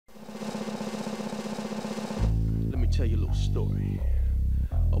tell you a little story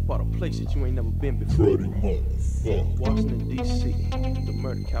about a place that you ain't never been before. Washington, D.C., the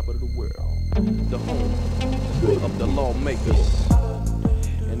murder capital of the world, the home of the lawmakers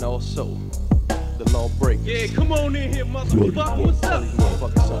and also the lawbreakers. Yeah, come on in here, motherfucker. What's up?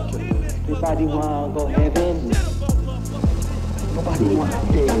 Everybody wanna go heaven. Nobody wanna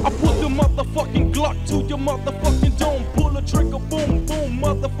stay. I put the motherfucking Glock to your motherfucking dome. Pull a trigger, boom, boom,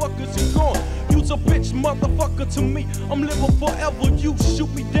 motherfuckers, you gone. Use a bitch, motherfucker, to me. I'm living forever. You shoot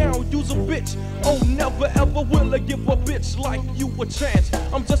me down, use a bitch. Oh, never ever will I give a bitch like you a chance.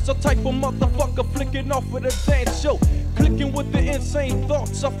 I'm just a type of motherfucker flicking off of the dance show. Clicking with the insane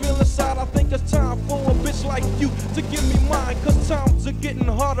thoughts I feel inside. I think it's time for a bitch like you to give me mine. Cause times are getting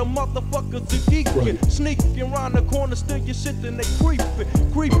harder, motherfuckers are geeking. Sneaking around the corner, steal your shit, then they creeping.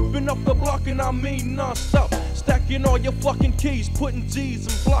 Creeping up the block, and I mean non-stop. Stacking all your fucking keys, putting G's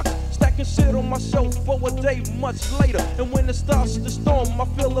in blocks. Stacking shit on my shelf for a day much later. And when it starts to storm, I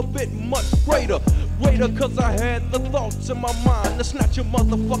feel a bit much greater. Greater cause I had the thoughts in my mind to snatch your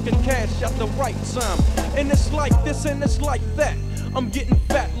motherfucking cash at the right time. And it's like this and it's like that. I'm getting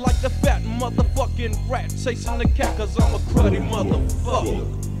fat like the fat motherfucking rat chasing the cat cause I'm a cruddy motherfucker.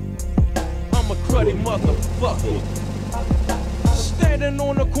 I'm a cruddy motherfucker. Standing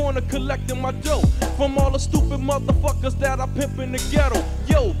on the corner collecting my dough from all the stupid motherfuckers that I pimp in the ghetto.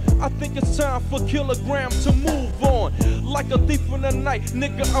 Yo, I think it's time for Kilogram to move on. Like a thief in the night,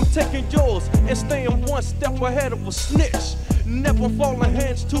 nigga, I'm taking yours and staying one step ahead of a snitch. Never falling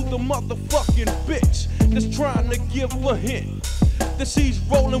hands to the motherfucking bitch that's trying to give a hint that she's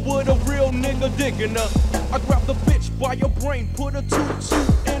rolling with a real nigga digging her. I grab the bitch by your brain, put a toot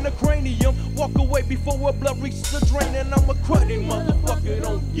in the cranium, walk away before her blood reaches the drain. And I'm a cruddy motherfucker,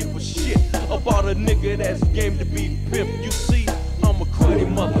 don't give a shit about a nigga that's game to be pimp. You see, I'm a cruddy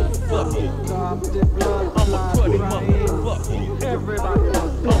motherfucker. I'm a cruddy motherfucker.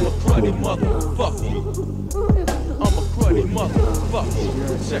 I'm a cruddy motherfucker. I'm a cruddy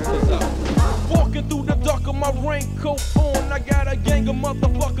motherfucker. Check this out. Walking through the dark of my raincoat on, I got a gang of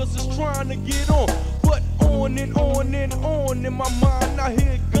motherfuckers that's trying to get on. But on and on and on in my mind, I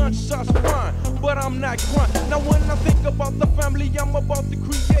hear gunshots flying, but I'm not crying. Now when I think about the family I'm about to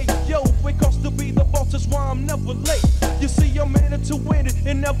create, yo, it costs to be the boss, that's why I'm never late. You see, I'm in it to win it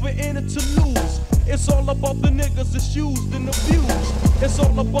and never in it to lose. It's all about the niggas that's used and abused. It's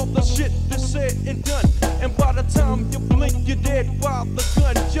all about the shit that's said and done. And by the time you blink, you're dead by the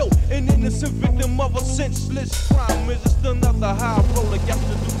gun. Yo, an innocent victim of a senseless crime is just another high roller got to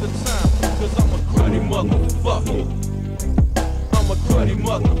do the time. Cause I'm a cruddy motherfucker. I'm a cruddy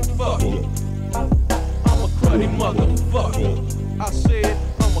motherfucker. I'm a cruddy motherfucker. I said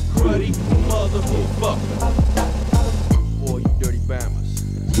I'm a cruddy motherfucker. Boy, you dirty bammers.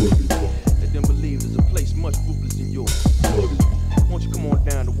 They didn't believe there's a place much ruthless than yours. Won't you come on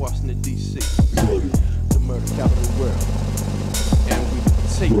down to Washington, D.C., the murder capital of the world, and we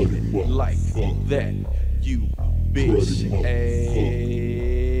take it like that, you bitch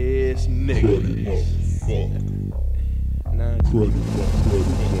ass niggas. Now,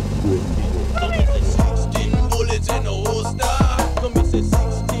 16 bullets in the holster. Come and say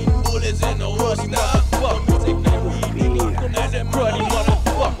 16 bullets in the holster. Fuck, take that weed and that cruddy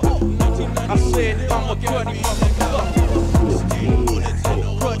motherfucker. I said I'm a cruddy motherfucker.